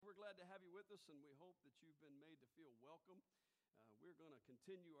us, and we hope that you've been made to feel welcome. We're going to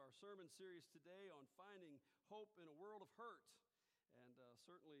continue our sermon series today on finding hope in a world of hurt. And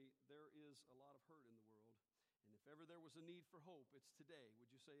certainly there is a lot of hurt in the world. And if ever there was a need for hope, it's today. Would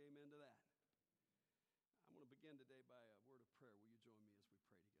you say amen to that? I'm going to begin today by a word of prayer. Will you join me as we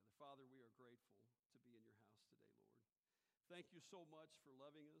pray together? Father, we are grateful to be in your house today, Lord. Thank you so much for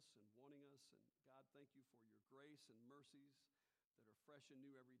loving us and wanting us. And God, thank you for your grace and mercies that are fresh and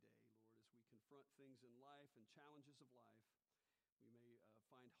new every day, Lord. As we confront things in life and challenges of life, we may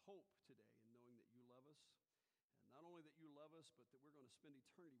find hope today in knowing that you love us. And not only that you love us, but that we're going to spend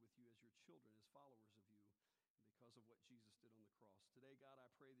eternity with you as your children, as followers of you, because of what Jesus did on the cross. Today, God, I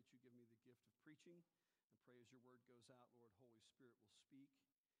pray that you give me the gift of preaching. I pray as your word goes out, Lord, Holy Spirit will speak,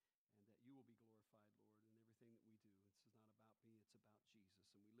 and that you will be glorified, Lord, in everything that we do. This is not about me, it's about Jesus.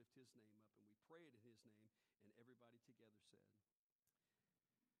 And we lift his name up, and we pray it in his name, and everybody together said.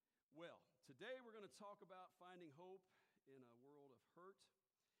 Well, today we're going to talk about finding hope in a world of hurt.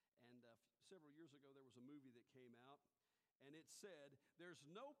 And several years ago, there was a movie that came out, and it said, "There's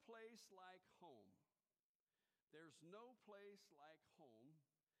no place like home. There's no place like home.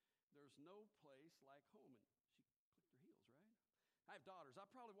 There's no place like home." And she clicked her heels, right? I have daughters. I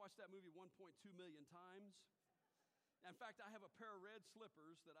probably watched that movie 1.2 million times. In fact, I have a pair of red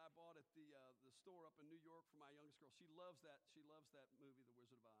slippers that I bought at the store up in New York for my youngest girl. She loves that movie, The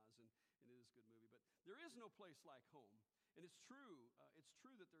Wizard of Oz, and it is a good movie. But there is no place like home. And it's true. It's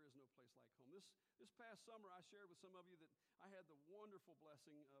true that there is no place like home. This past summer, I shared with some of you that I had the wonderful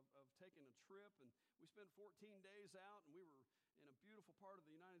blessing of taking a trip, and we spent 14 days out, and we were in a beautiful part of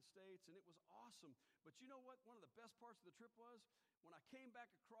the United States, and it was awesome. But you know what? One of the best parts of the trip was when I came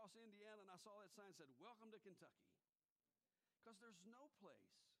back across Indiana, and I saw that sign that said, "Welcome to Kentucky." Because there's no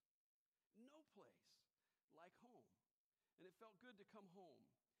place like home. And it felt good to come home.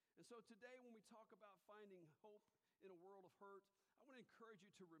 And so today when we talk about finding hope in a world of hurt, I want to encourage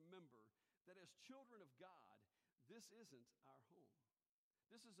you to remember that as children of God, this isn't our home.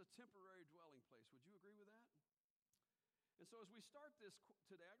 This is a temporary dwelling place. Would you agree with that? And so as we start this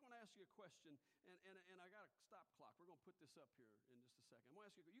today, I'm going to ask you a question, and I got a stop clock. We're going to put this up here in just a second. I'm going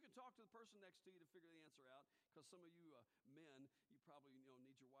to ask you can talk to the person next to you to figure the answer out, because some of you men, you probably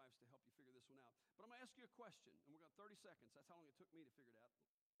need your wives to help you figure this one out. But I'm going to ask you a question, and we've got 30 seconds. That's how long it took me to figure it out.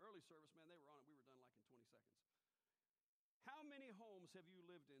 Early service, man, they were on it. We were done like in 20 seconds. How many homes have you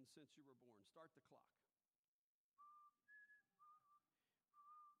lived in since you were born? Start the clock.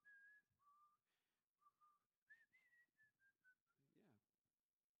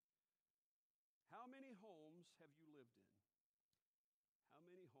 How many homes have you lived in? How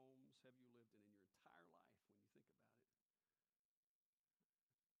many homes have you lived in your entire life when you think about it?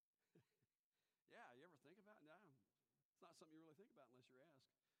 Yeah, you ever think about it? No, it's not something you really think about unless you're asked.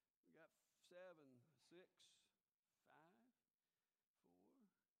 We got 7, 6, 5, 4, 3.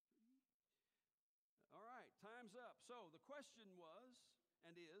 All right, time's up. So the question was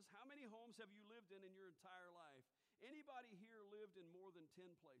and is, how many homes have you lived in your entire life? Anybody here lived in more than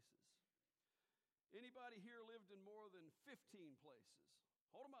 10 places? Anybody here lived in more than 15 places?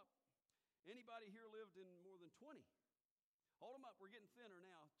 Hold them up. Anybody here lived in more than 20? Hold them up. We're getting thinner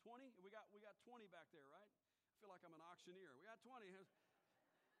now. 20? We got 20 back there, right? I feel like I'm an auctioneer. We got 20.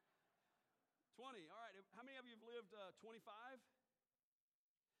 20. All right. How many of you have lived 25?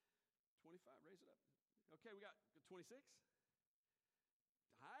 25. Raise it up. Okay, we got 26?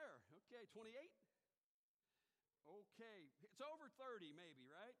 Higher. Okay, 28? Okay, it's over 30 maybe,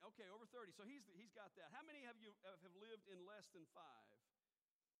 right? Okay, over 30. So he's got that. How many of you have lived in less than 5?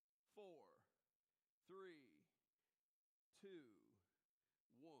 4, 3, 2,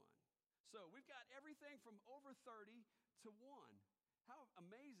 1. So we've got everything from over 30 to 1. How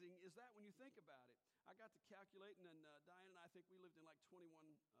amazing is that when you think about it? I got to calculating, and Diane and I think we lived in like 21.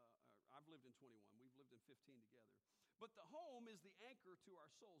 I've lived in 21. We've lived in 15 together. But the home is the anchor to our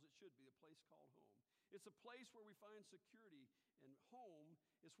souls. It should be a place called home. It's a place where we find security, and home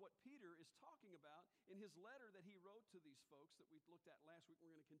is what Peter is talking about in his letter that he wrote to these folks that we looked at last week.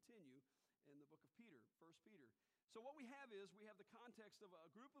 We're going to continue in the book of Peter, 1 Peter. So what we have the context of a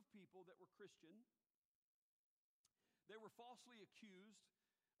group of people that were Christian. They were falsely accused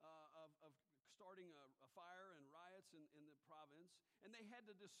of starting a fire and riots in the province, and they had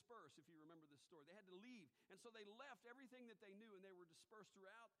to disperse, if you remember this story. They had to leave, and so they left everything that they knew, and they were dispersed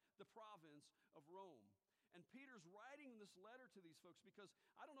throughout the province of Rome. And Peter's writing this letter to these folks because,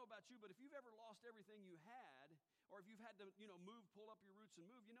 I don't know about you, but if you've ever lost everything you had, or if you've had to, move, pull up your roots and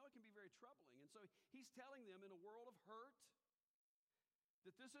move, it can be very troubling. And so he's telling them in a world of hurt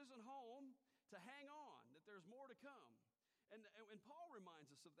that this isn't home, to hang on, that there's more to come. And Paul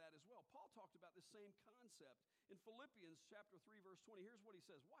reminds us of that as well. Paul talked about this same concept in Philippians chapter 3, verse 20. Here's what he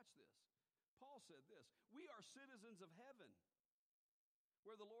says. Watch this. Paul said this, "We are citizens of heaven,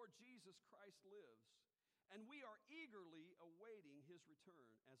 where the Lord Jesus Christ lives, and we are eagerly awaiting his return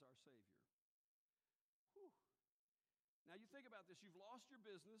as our Savior." Whew. Now you think about this. You've lost your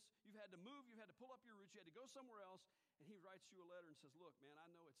business. You've had to move. You've had to pull up your roots. You had to go somewhere else. And he writes you a letter and says, "Look, man, I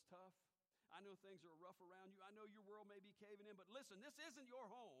know it's tough. I know things are rough around you. I know your world may be caving in, but listen, this isn't your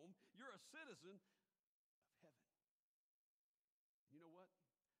home. You're a citizen of heaven." You know what?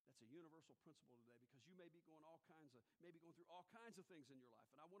 That's a universal principle today, because you may be going through all kinds of things in your life.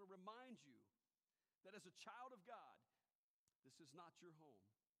 And I want to remind you that as a child of God, this is not your home.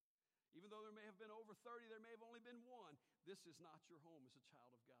 Even though there may have been over 30, there may have only been one. This is not your home as a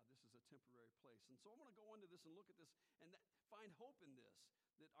child of God. This is a temporary place. And so I want to go into this and look at this and find hope in this,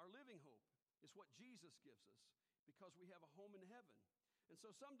 that our living hope is what Jesus gives us, because we have a home in heaven. And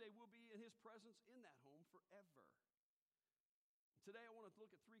so someday we'll be in his presence in that home forever. Today I want to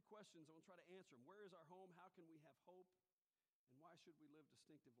look at 3 questions. I want to try to answer them. Where is our home? How can we have hope? And why should we live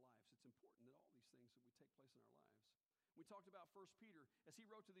distinctive lives? It's important that all these things that we take place in our lives. We talked about 1 Peter. As he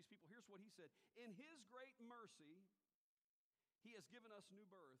wrote to these people, here's what he said. "In his great mercy, he has given us new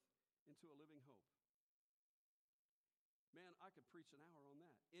birth into a living hope." Man, I could preach an hour on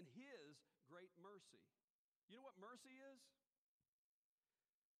that. In his great mercy. You know what mercy is?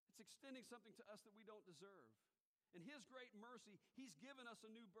 It's extending something to us that we don't deserve. In his great mercy, he's given us a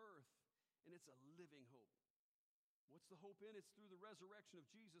new birth, and it's a living hope. What's the hope in? It's through the resurrection of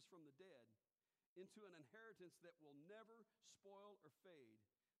Jesus from the dead into an inheritance that will never spoil or fade.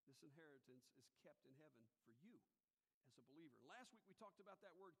 This inheritance is kept in heaven for you as a believer. And last week we talked about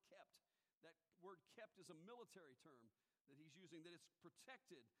that word kept. That word kept is a military term that he's using, that it's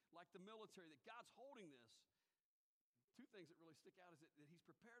protected like the military, that God's holding this. 2 things that really stick out is that he's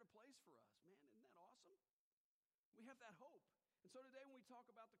prepared a place for us. Man, isn't that awesome? We have that hope. And so today when we talk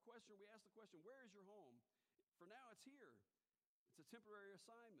about the question, we ask the question, where is your home? For now, it's here. It's a temporary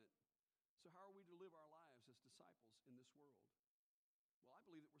assignment. So how are we to live our lives as disciples in this world? Well, I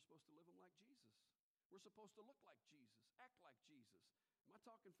believe that we're supposed to live them like Jesus. We're supposed to look like Jesus, act like Jesus. Am I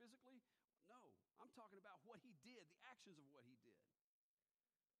talking physically? No. I'm talking about what he did, the actions of what he did.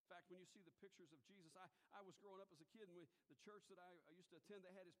 In fact, when you see the pictures of Jesus, I was growing up as a kid, and the church that I used to attend,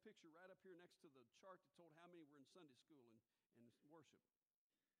 they had his picture right up here next to the chart that told how many were in Sunday school and worship.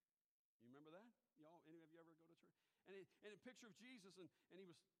 You remember that? Y'all, any of you ever go to church? And a picture of Jesus, and he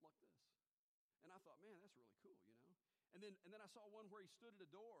was like this. And I thought, man, that's really cool, you know. And then I saw one where he stood at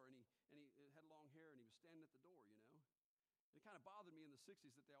a door, and he had long hair, and he was standing at the door, you know. And it kind of bothered me in the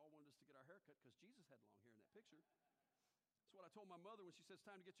 60s that they all wanted us to get our hair cut because Jesus had long hair in that picture. That's what I told my mother when she said, "It's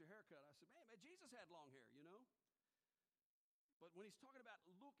time to get your hair cut." I said, man, Jesus had long hair, you know. But when he's talking about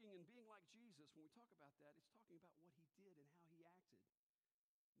looking and being like Jesus, when we talk about that, it's talking about what he did and how he acted.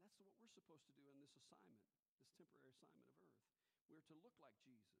 And that's what we're supposed to do in this assignment, this temporary assignment of earth. We're to look like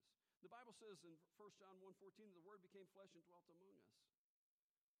Jesus. The Bible says in 1 John 1:14, the Word became flesh and dwelt among us.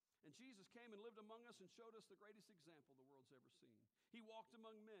 And Jesus came and lived among us and showed us the greatest example the world's ever seen. He walked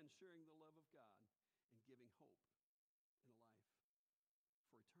among men, sharing the love of God and giving hope in a life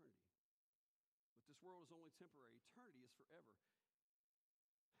for eternity. But this world is only temporary. Eternity is forever.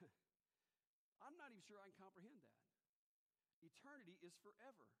 I'm not even sure I can comprehend that. Eternity is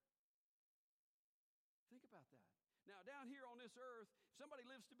forever. Think about that. Now, down here on this earth, if somebody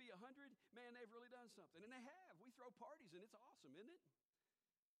lives to be 100, man, they've really done something. And they have. We throw parties, and it's awesome, isn't it?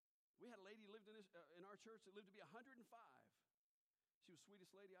 We had a lady who lived in our church that lived to be 105. She was the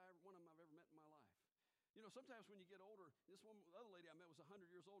sweetest lady one of them I've ever met in my life. You know, sometimes when you get older, the other lady I met was 100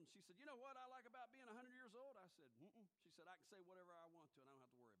 years old, and she said, "You know what I like about being 100 years old?" I said, "Mm-mm." She said, "I can say whatever I want to, and I don't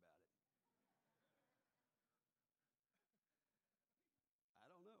have to worry about it." I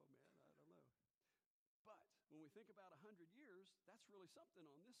don't know, man. I don't know. But when we think about 100 years, that's really something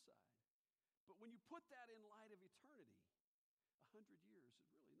on this side. But when you put that in light of eternity, 100 years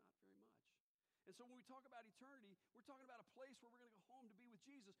is really not very much. And so when we talk about eternity, we're talking about a place where we're going to go home to be with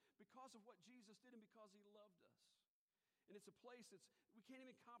Jesus because of what Jesus did and because he loved us. And it's a place we can't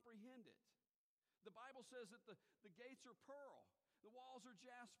even comprehend it. The Bible says that the gates are pearl, the walls are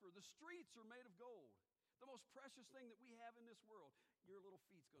jasper, the streets are made of gold. The most precious thing that we have in this world, your little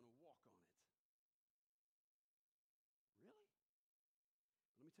feet's going to walk on it. Really?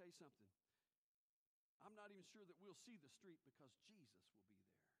 But let me tell you something. I'm not even sure that we'll see the street because Jesus will be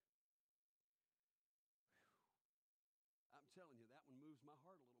there. Whew. I'm telling you, that one moves my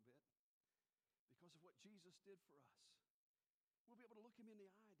heart a little bit because of what Jesus did for us. We'll be able to look him in the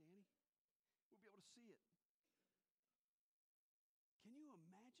eye, Danny. We'll be able to see it.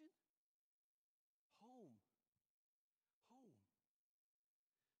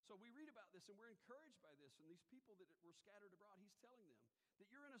 about this, and we're encouraged by this. And these people that were scattered abroad, he's telling them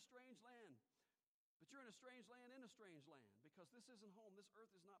that you're in a strange land, but you're in a strange land in a strange land, because this isn't home. This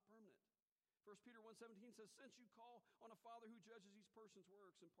earth is not permanent. 1 Peter 1:17 says, since you call on a Father who judges each person's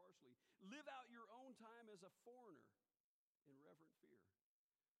works impartially, live out your own time as a foreigner in reverent fear.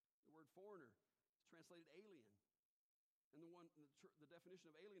 The word foreigner is translated alien. And the definition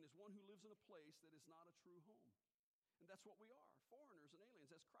of alien is one who lives in a place that is not a true home. And that's what we are, foreigners and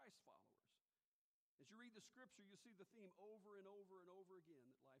aliens, as Christ followers. As you read the scripture, you see the theme over and over and over again,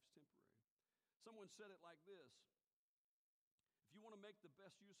 that life's temporary. Someone said it like this: if you want to make the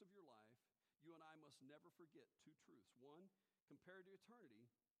best use of your life, you and I must never forget two truths. One, compared to eternity,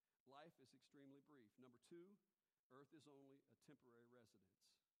 life is extremely brief. Number two, earth is only a temporary residence.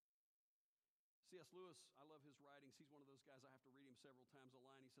 C.S. Lewis, I love his writings. He's one of those guys, I have to read him several times a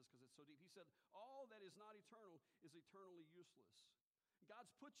line. He says, because it's so deep. He said, all that is not eternal is eternally useless.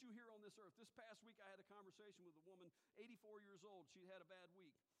 God's put you here on this earth. This past week, I had a conversation with a woman, 84 years old. She'd had a bad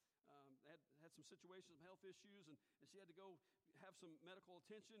week. Had some situations, some health issues, and she had to go have some medical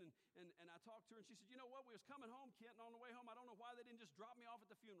attention. And I talked to her, and she said, you know what? We was coming home, Kent, and on the way home, I don't know why they didn't just drop me off at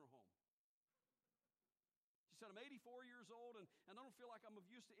the funeral home. She said, I'm 84 years old, and I don't feel like I'm of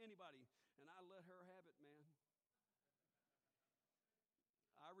use to anybody. And I let her have it, man.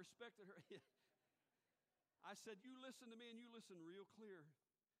 I respected her. I said, you listen to me, and you listen real clear.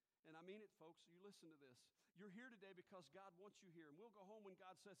 And I mean it, folks. You listen to this. You're here today because God wants you here. And we'll go home when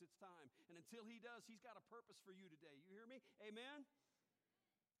God says it's time. And until he does, he's got a purpose for you today. You hear me? Amen?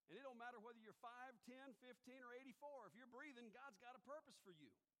 And it don't matter whether you're 5, 10, 15, or 84. If you're breathing, God's got a purpose for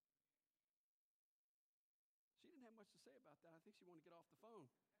you. She didn't have much to say about that. I think she wanted to get off the phone.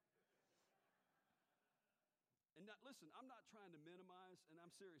 And listen, I'm not trying to minimize, and I'm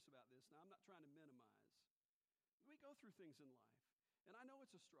serious about this. Now, I'm not trying to minimize. We go through things in life. And I know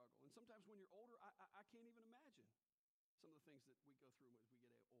it's a struggle. And sometimes when you're older, I can't even imagine some of the things that we go through as we get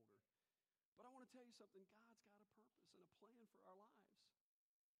older. But I want to tell you something. God's got a purpose and a plan for our lives.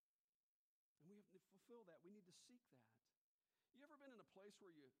 And we have to fulfill that. We need to seek that. You ever been in a place where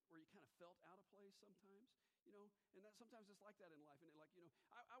you kind of felt out of place sometimes? You know, and that sometimes it's like that in life. And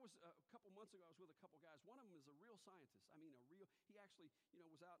I was a couple months ago, I was with a couple guys. One of them is a real scientist. I mean, he actually,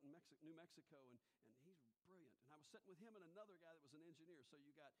 was out in New Mexico, and he's brilliant. And I was sitting with him and another guy that was an engineer. So you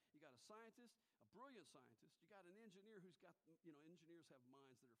got a scientist, a brilliant scientist. You got an engineer who's got, engineers have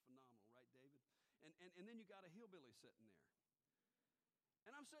minds that are phenomenal, right, David? And then you got a hillbilly sitting there.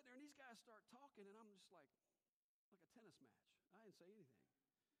 And I'm sitting there, and these guys start talking, and I'm just like a tennis match. I didn't say anything.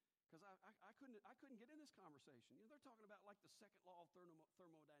 Because I couldn't get in this conversation. They're talking about like the second law of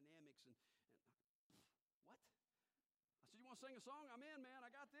thermodynamics and what? I said, you want to sing a song? I'm in, man. I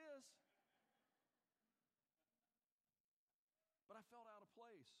got this. But I felt out of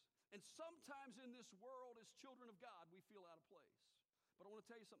place. And sometimes in this world, as children of God, we feel out of place. But I want to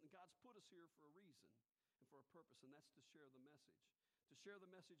tell you something. God's put us here for a reason and for a purpose, and that's to share the message. To share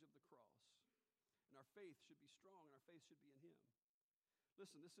the message of the cross. And our faith should be strong, and our faith should be in him.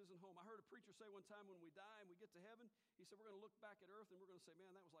 Listen, this isn't home. I heard a preacher say one time when we die and we get to heaven, he said, we're going to look back at earth and we're going to say,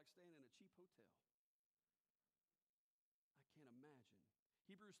 man, that was like staying in a cheap hotel. I can't imagine.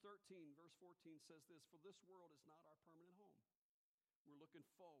 Hebrews 13, verse 14 says this, for this world is not our permanent home. We're looking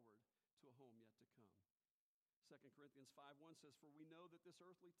forward to a home yet to come. 2 Corinthians 5:1 says, for we know that this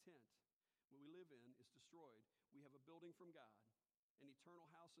earthly tent where we live in is destroyed. We have a building from God, an eternal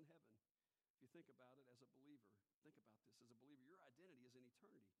house in heaven. If you think about it as a believer, think about this. As a believer, your identity is in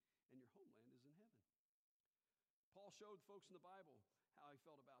eternity, and your homeland is in heaven. Paul showed folks in the Bible how he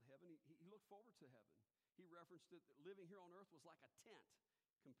felt about heaven. He looked forward to heaven. He referenced it that living here on earth was like a tent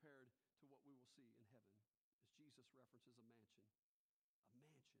compared to what we will see in heaven, as Jesus references a mansion that he's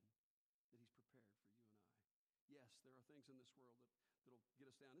prepared for you and I. Yes, there are things in this world that'll get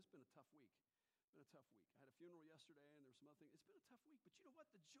us down. It's been a tough week. It's been a tough week. I had a funeral yesterday, and there were some other things. It's been a tough week, but you know what?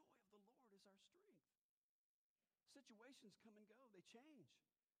 The joy of the Lord is our strength. Situations come and go. They change.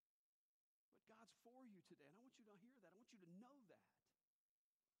 But God's for you today, and I want you to hear that. I want you to know that.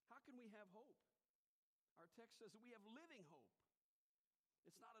 How can we have hope? Our text says that we have living hope.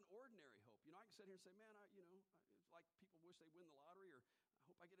 It's not an ordinary hope. I can sit here and say, man, it's like people wish they win the lottery, or I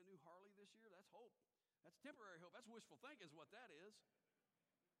hope I get a new Harley this year. That's hope. That's temporary hope. That's wishful thinking is what that is.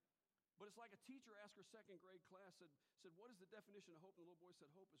 But it's like a teacher asked her second grade class, said, what is the definition of hope? And the little boy said,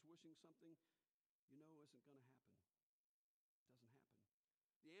 hope is wishing something you know isn't going to happen. It doesn't happen.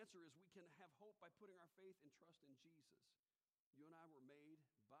 The answer is we can have hope by putting our faith and trust in Jesus. You and I were made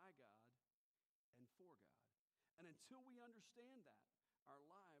by God and for God. And until we understand that, our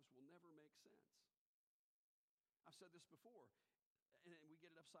lives will never make sense. I've said this before. and we get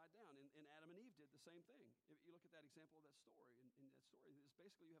it upside down. And Adam and Eve did the same thing. If you look at that example of that story, in that story, it's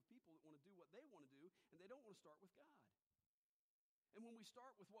basically you have people that want to do what they want to do, and they don't want to start with God. And when we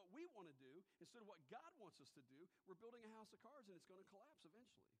start with what we want to do instead of what God wants us to do, we're building a house of cards, and it's going to collapse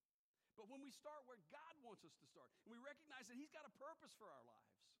eventually. But when we start where God wants us to start, and we recognize that He's got a purpose for our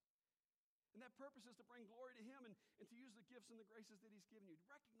lives, and that purpose is to bring glory to Him and to use the gifts and the graces that He's given you.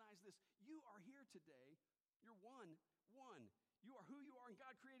 Recognize this. You are here today. You're one. You are who you are, and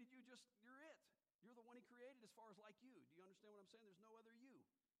God created you you're it. You're the one He created as far as like you. Do you understand what I'm saying? There's no other you.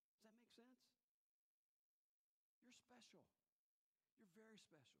 Does that make sense? You're special. You're very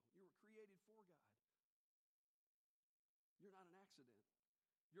special. You were created for God. You're not an accident.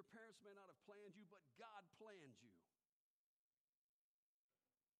 Your parents may not have planned you, but God planned you.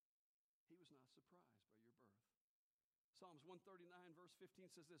 He was not surprised by your birth. Psalms 139 verse 15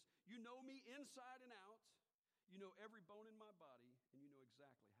 says this, you know me inside and out. You know every bone in my body, and you know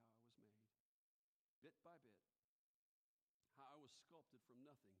exactly how I was made. Bit by bit. How I was sculpted from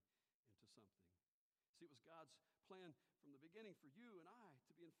nothing into something. See, it was God's plan from the beginning for you and I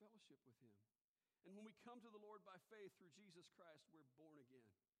to be in fellowship with Him. And when we come to the Lord by faith through Jesus Christ, we're born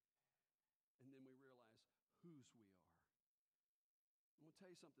again. And then we realize whose we are. I'm going to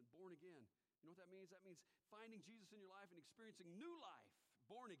tell you something, born again. You know what that means? That means finding Jesus in your life and experiencing new life,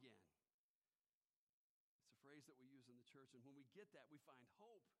 born again. It's a phrase that we use in the church, and when we get that, we find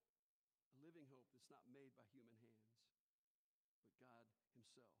hope, a living hope that's not made by human hands, but God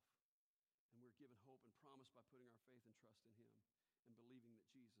Himself. And we're given hope and promise by putting our faith and trust in Him and believing that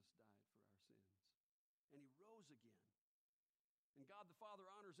Jesus died for our sins. And He rose again. And God the Father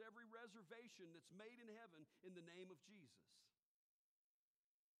honors every reservation that's made in heaven in the name of Jesus.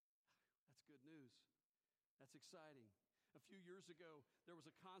 That's good news. That's exciting. A few years ago, there was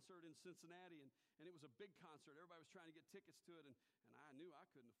a concert in Cincinnati, and it was a big concert. Everybody was trying to get tickets to it, and I knew I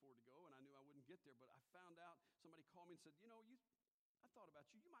couldn't afford to go, and I knew I wouldn't get there. But I found out, somebody called me and said, I thought about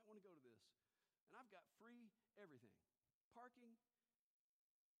you. You might want to go to this. And I've got free everything. Parking,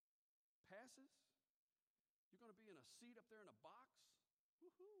 passes. You're going to be in a seat up there in a box.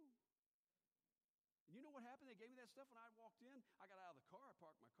 Woohoo. And you know what happened? They gave me that stuff when I walked in. I got out of the car. I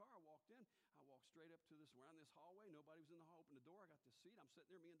parked my car. I walked in. I walked straight up to around this hallway. Nobody was in the hall. Opened the door. I got this seat. I'm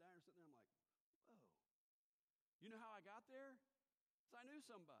sitting there. Me and Diane are sitting there. I'm like, whoa. You know how I got there? Because I knew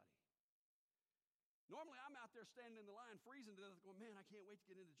somebody. Normally, I'm out there standing in the line, freezing to death, going, man, I can't wait to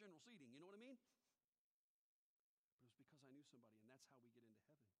get into general seating. You know what I mean? But it was because I knew somebody, and that's how we get into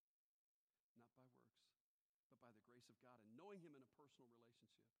heaven. Not by works, but by the grace of God and knowing Him in a personal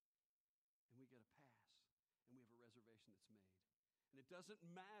relationship. And we get a pass, and we have a reservation that's made. And it doesn't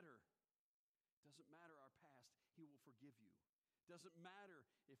matter. It doesn't matter our past. He will forgive you. It doesn't matter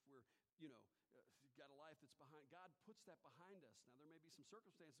if we're, got a life that's behind. God puts that behind us. Now, there may be some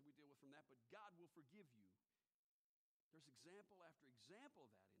circumstances we deal with from that, but God will forgive you. There's example after example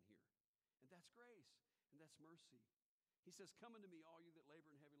of that in here. And that's grace, and that's mercy. He says, come unto me, all you that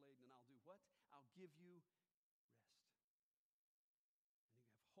labor and heavy laden, and I'll do what? I'll give you rest. And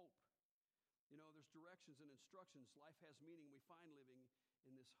you have hope. There's directions and instructions. Life has meaning. We find living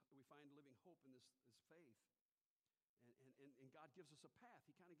hope in this faith. And God gives us a path.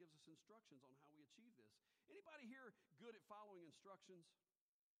 He kind of gives us instructions on how we achieve this. Anybody here good at following instructions?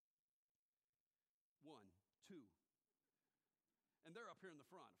 1, 2. And they're up here in the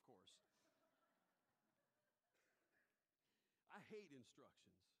front, of course. I hate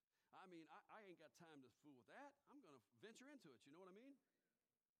instructions. I mean, I ain't got time to fool with that. I'm going to venture into it. You know what I mean?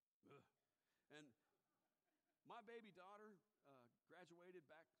 Ugh. And my baby daughter graduated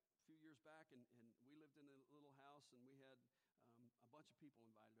back a few years back, and we lived in a little house, and we had a bunch of people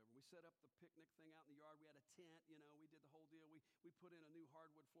invited over. We set up the picnic thing out in the yard. We had a tent, we did the whole deal. We put in a new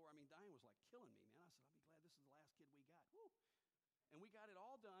hardwood floor. I mean, Diane was like killing me, man. I said, I'll be glad this is the last kid we got. Woo! And we got it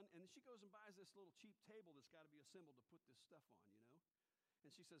all done, and she goes and buys this little cheap table that's got to be assembled to put this stuff on,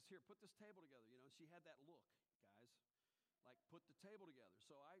 And she says, here, put this table together, and she had that look, guys, like put the table together.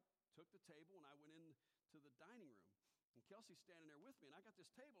 So I took the table, and I went into the dining room. And Kelsey's standing there with me, and I got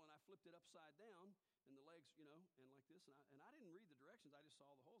this table, and I flipped it upside down, and the legs, and like this. And I didn't read the directions. I just saw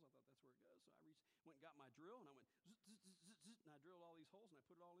the holes. I thought that's where it goes. So I went and got my drill, and I went, zzz, zzz, zzz, zzz, and I drilled all these holes, and I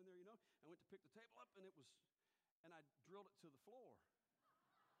put it all in there, I went to pick the table up, and I drilled it to the floor.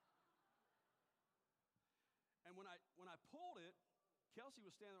 And when I pulled it, Kelsey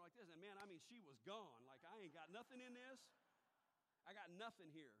was standing there like this, and man, I mean, she was gone. Like, I ain't got nothing in this. I got nothing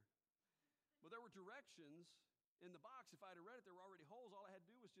here. But there were directions in the box. If I had read it, there were already holes. All I had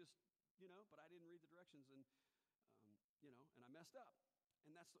to do was just, but I didn't read the directions, and I messed up.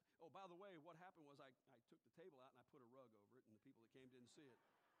 And that's, oh, by the way, what happened was I took the table out and I put a rug over it, and the people that came didn't see it.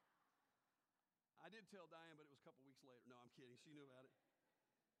 I did tell Diane, but it was a couple weeks later. No, I'm kidding. She knew about it.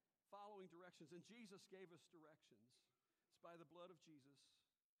 Following directions. And Jesus gave us directions. It's by the blood of Jesus,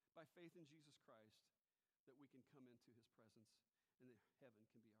 by faith in Jesus Christ, that we can come into his presence and that heaven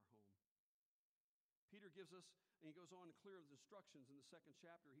can be our home. Peter gives us, and he goes on and clear the instructions in the second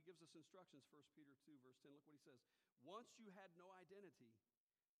chapter. He gives us instructions, 1 Peter 2, verse 10. Look what he says. Once you had no identity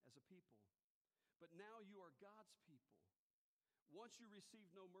as a people, but now you are God's people. Once you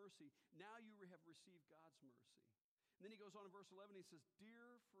received no mercy, now you have received God's mercy. And then he goes on in verse 11, he says,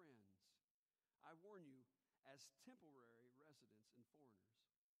 Dear friends, I warn you, as temporary residents and foreigners,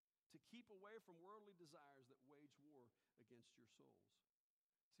 to keep away from worldly desires that wage war against your souls.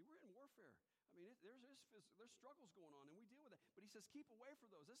 See, we're in warfare. I mean, there's struggles going on, and we deal with that. But he says, keep away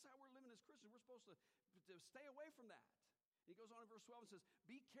from those. This is how we're living as Christians. We're supposed to stay away from that. He goes on in verse 12 and says,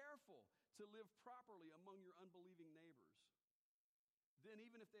 be careful to live properly among your unbelieving neighbors. Then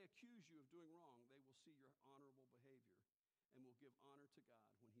even if they accuse you of doing wrong, they will see your honorable behavior and will give honor to God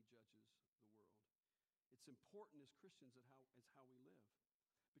when he judges the world. It's important as Christians as how we live.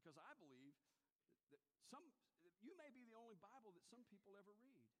 Because I believe that you may be the only Bible that some people ever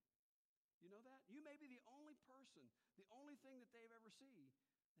read. You know that? You may be the only person, the only thing that they've ever seen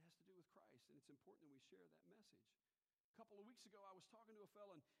that has to do with Christ. And it's important that we share that message. A couple of weeks ago, I was talking to a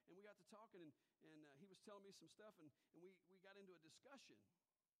fellow, and we got to talking, and he was telling me some stuff, and we got into a discussion.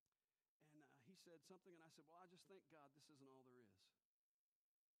 And he said something, and I said, well, I just thank God this isn't all there is.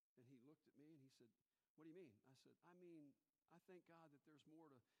 And he looked at me, and he said, what do you mean? I said, I mean, I thank God that there's more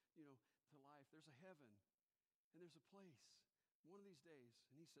to life. There's a heaven, and there's a place one of these days.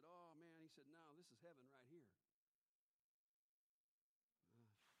 And he said, oh, man, he said, no, this is heaven right here.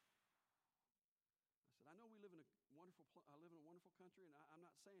 I know we live in a wonderful country, and I'm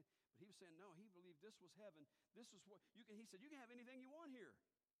not saying, but he was saying, no, he believed this was heaven. This was what you can. He said, you can have anything you want here.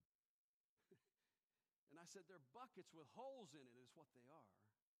 And I said, they're buckets with holes in it is what they are.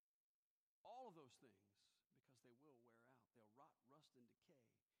 All of those things, because they will wear out. They'll rot, rust, and decay,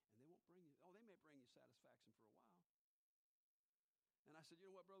 and they won't bring you. Oh, they may bring you satisfaction for a while. And I said,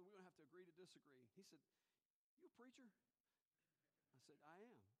 you know what, brother? We don't have to agree to disagree. He said, you a preacher? I said, I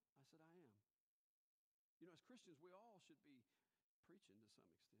am. I said, I am. You know, as Christians, we all should be preaching to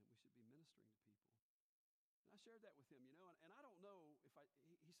some extent. We should be ministering to people. And I shared that with him, and I don't know if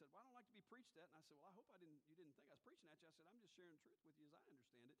he said, well, I don't like to be preached at. And I said, well, I hope you didn't think I was preaching at you. I said, I'm just sharing truth with you as I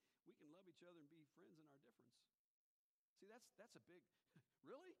understand it. We can love each other and be friends in our difference. See, that's a big,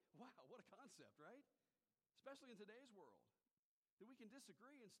 really? Wow, what a concept, right? Especially in today's world, that we can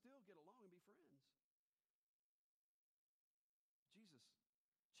disagree and still get along and be friends. Jesus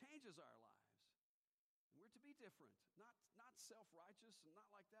changes our lives. And we're to be different, not self-righteous and not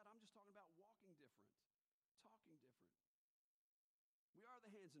like that. I'm just talking about walking different, talking different. We are the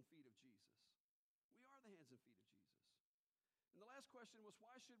hands and feet of Jesus. We are the hands and feet of Jesus. And the last question was,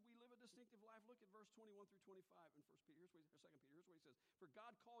 why should we live a distinctive life? Look at verse 21 through 25 in 1 Peter. Here's what, 2 Peter. Here's what he says. For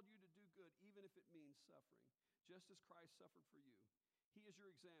God called you to do good, even if it means suffering, just as Christ suffered for you. He is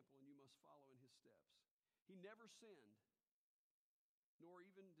your example, and you must follow in his steps. He never sinned, nor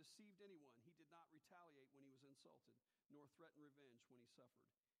even deceived anyone. He did not retaliate when he was insulted, nor threaten revenge when he suffered.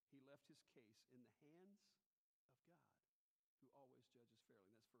 He left his case in the hands of God, who always judges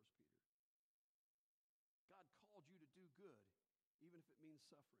fairly. And that's 1 Peter. God called you to do good, even if it means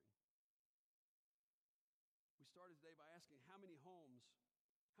suffering. We started today by asking, how many homes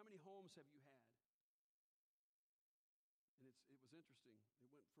have you had? And it was interesting. It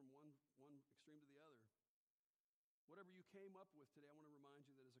went from one extreme to the other. Whatever you came up with today, I want to remind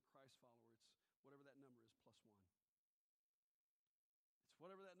you that as a Christ follower, it's whatever that number is plus one. It's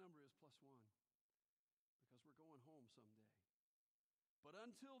whatever that number is plus one. Because we're going home someday. But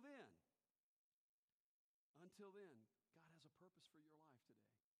until then, God has a purpose for your life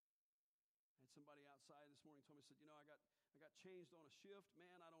today. I had somebody outside this morning told me, said, I got changed on a shift.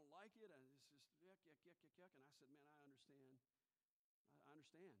 Man, I don't like it. And it's just yuck. And I said, man, I understand. I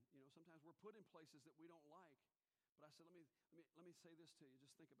understand. Sometimes we're put in places that we don't like. But I said, let me say this to you.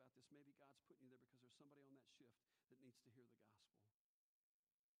 Just think about this. Maybe God's putting you there because there's somebody on that shift that needs to hear the gospel.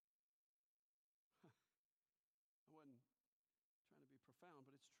 I wasn't trying to be profound,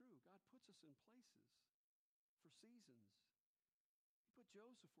 but it's true. God puts us in places for seasons. He put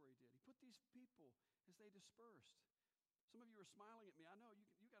Joseph where he did. He put these people as they dispersed. Some of you are smiling at me. I know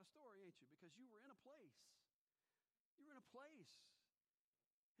you got a story, ain't you? Because you were in a place. You were in a place.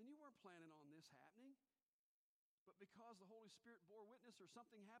 And you weren't planning on this happening. But because the Holy Spirit bore witness or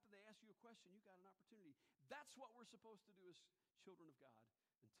something happened, they ask you a question, you got an opportunity. That's what we're supposed to do as children of God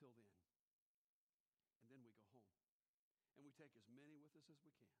until then. And then we go home. And we take as many with us as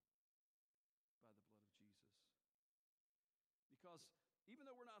we can by the blood of Jesus. Because even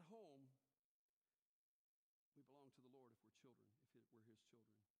though we're not home, we belong to the Lord if we're children, if we're His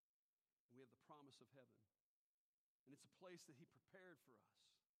children. And we have the promise of heaven. And it's a place that He prepared for us.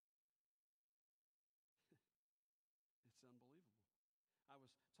 It's unbelievable. I was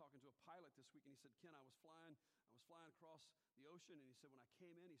talking to a pilot this week, and he said, Ken, I was flying across the ocean, and he said, when I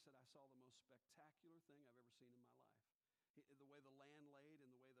came in, he said, I saw the most spectacular thing I've ever seen in my life. The way the land laid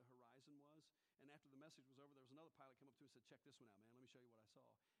and the way the horizon was. And after the message was over, there was another pilot come up to me and said, check this one out, man. Let me show you what I saw.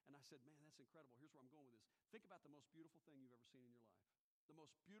 And I said, man, that's incredible. Here's where I'm going with this. Think about the most beautiful thing you've ever seen in your life. The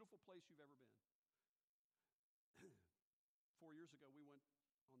most beautiful place you've ever been. 4 years ago, we went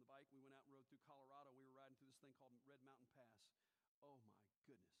on the bike. We went out and rode through Colorado. We were riding through this thing called Red Mountain Pass. Oh, my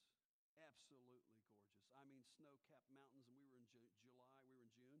goodness. Absolutely gorgeous. I mean, snow-capped mountains, and we were in July. We were in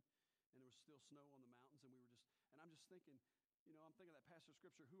June, and there was still snow on the mountains, and I'm just thinking, I'm thinking that passage of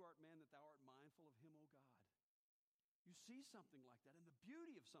Scripture, who art man that thou art mindful of him, O God? You see something like that, and the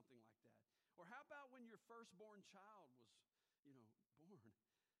beauty of something like that. Or how about when your firstborn child was, born?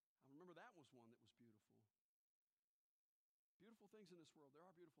 I remember that was one that was beautiful. Beautiful things in this world. There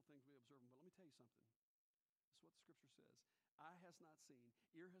are beautiful things we observe, but let me tell you something. This is what the Scripture says. Eye has not seen,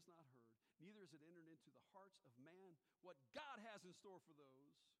 ear has not heard, neither has it entered into the hearts of man what God has in store for those who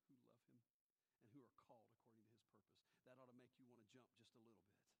love Him and who are called according to His purpose. That ought to make you want to jump just a little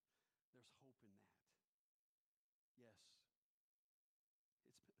bit. There's hope in that. Yes, it's been a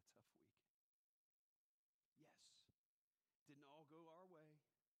tough week. Yes, didn't all go our way,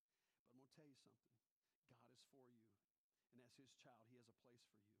 but I'm going to tell you something. God is for you, and as His child, He has a place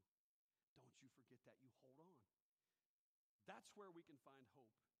for you. Don't you forget that. You hold on. That's where we can find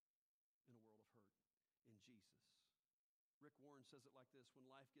hope in a world of hurt, in Jesus. Rick Warren says it like this: when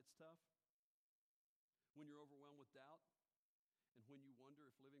life gets tough, when you're overwhelmed with doubt, and when you wonder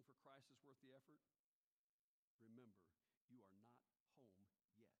if living for Christ is worth the effort, remember, you are not home yet. Don't you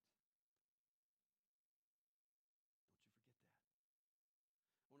forget that.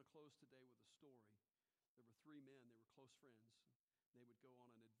 I want to close today with a story. There were 3 men. They were close friends. They would go on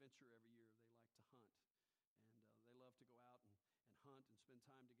an adventure every year. They liked to hunt. And they loved to go out and hunt and spend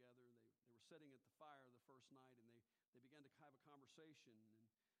time together. They were sitting at the fire the first night, and they began to have a conversation. And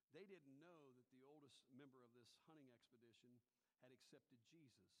they didn't know that the oldest member of this hunting expedition had accepted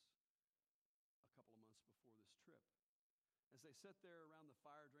Jesus a couple of months before this trip. As they sat there around the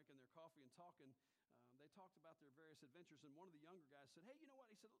fire drinking their coffee and talking, they talked about their various adventures. And one of the younger guys said, hey, you know what?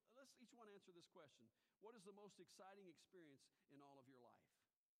 He said, let's each one answer this question. What is the most exciting experience in all of your life?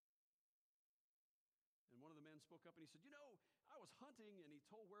 And one of the men spoke up and he said, I was hunting, and he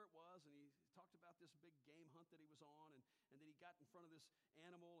told where it was, and he talked about this big game hunt that he was on, and then he got in front of this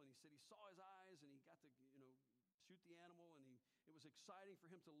animal, and he said he saw his eyes, and he got to, shoot the animal, and it was exciting for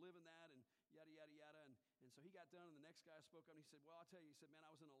him to live in that, and yada, yada, yada. And so he got done, and the next guy spoke up, and he said, well, I'll tell you, he said, man,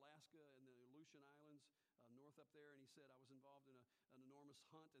 I was in Alaska in the Aleutian Islands, north up there, and he said, I was involved in an enormous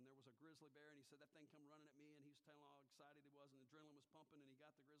hunt, and there was a grizzly bear, and he said, that thing come running at me, and he was telling how excited he was, and the adrenaline was pumping, and he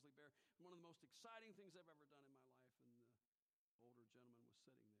got the grizzly bear. One of the most exciting things I've ever done in my life, and the older gentleman was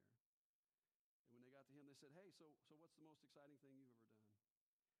sitting there. And when they got to him, they said, hey, so what's the most exciting thing you've ever done?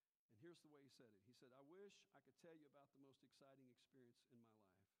 And here's the way he said it. He said, I wish I could tell you about the most exciting experience in my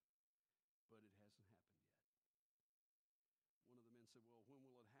life, but it hasn't happened yet. One of the men said, well, when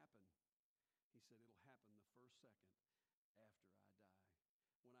will it happen? He said, it'll happen the first second after I die,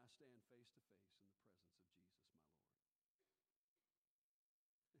 when I stand face to face in the presence of Jesus, my Lord. Wow.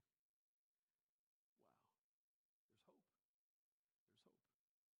 There's hope. There's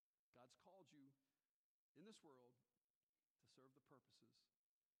hope. God's called you in this world to serve the purposes.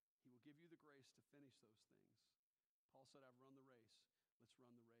 He will give you the grace to finish those things. Paul said, I've run the race. Let's run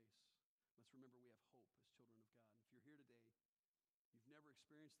the race. Let's remember we have hope as children of God. If you're here today, you've never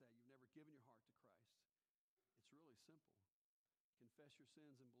experienced that, you've never given your heart to Christ, it's really simple. Confess your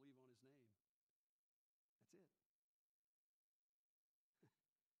sins and believe on His name. That's it.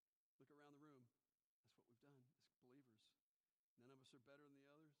 Look around the room. That's what we've done as believers. None of us are better than the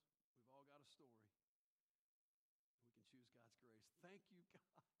others. We've all got a story. We can choose God's grace. Thank you,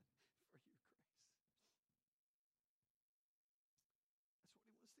 God, for your grace. That's what He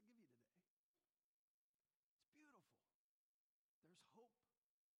wants to give you today. It's beautiful. There's hope.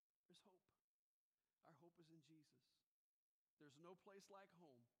 There's hope. Our hope is in Jesus. There's no place like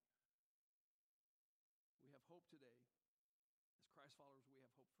home. We have hope today. As Christ followers, we have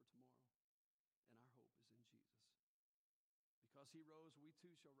hope for tomorrow. And our hope is in Jesus. Because he rose, we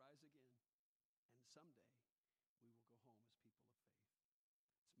too shall rise again. And someday we will go home as people of faith.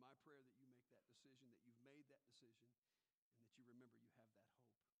 It's my prayer that you make that decision, that you've made that decision, and that you remember you have that hope.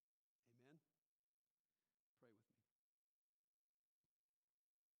 Amen? Pray with me.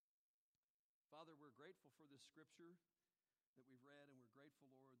 Father, we're grateful for this scripture that we've read, and we're grateful,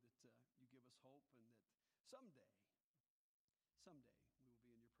 Lord, that you give us hope and that someday we will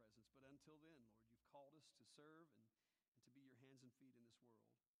be in your presence. But until then, Lord, you've called us to serve and to be your hands and feet in this world.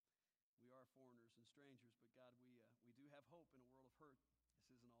 We are foreigners and strangers, but God, we do have hope in a world of hurt.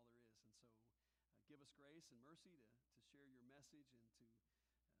 This isn't all there is. And so give us grace and mercy to share your message and to go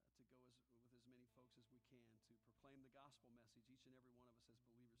with as many folks as we can to proclaim the gospel message, each and every one of us as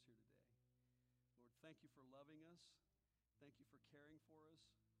believers here today. Lord, thank you for loving us. Thank you for caring for us.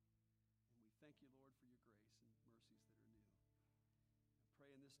 And we thank you, Lord, for your grace and mercies that are new. I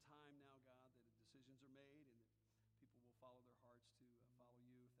pray in this time now, God, that decisions are made and that people will follow their hearts to follow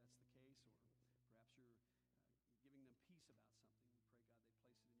you if that's the case, or perhaps you're giving them peace about something.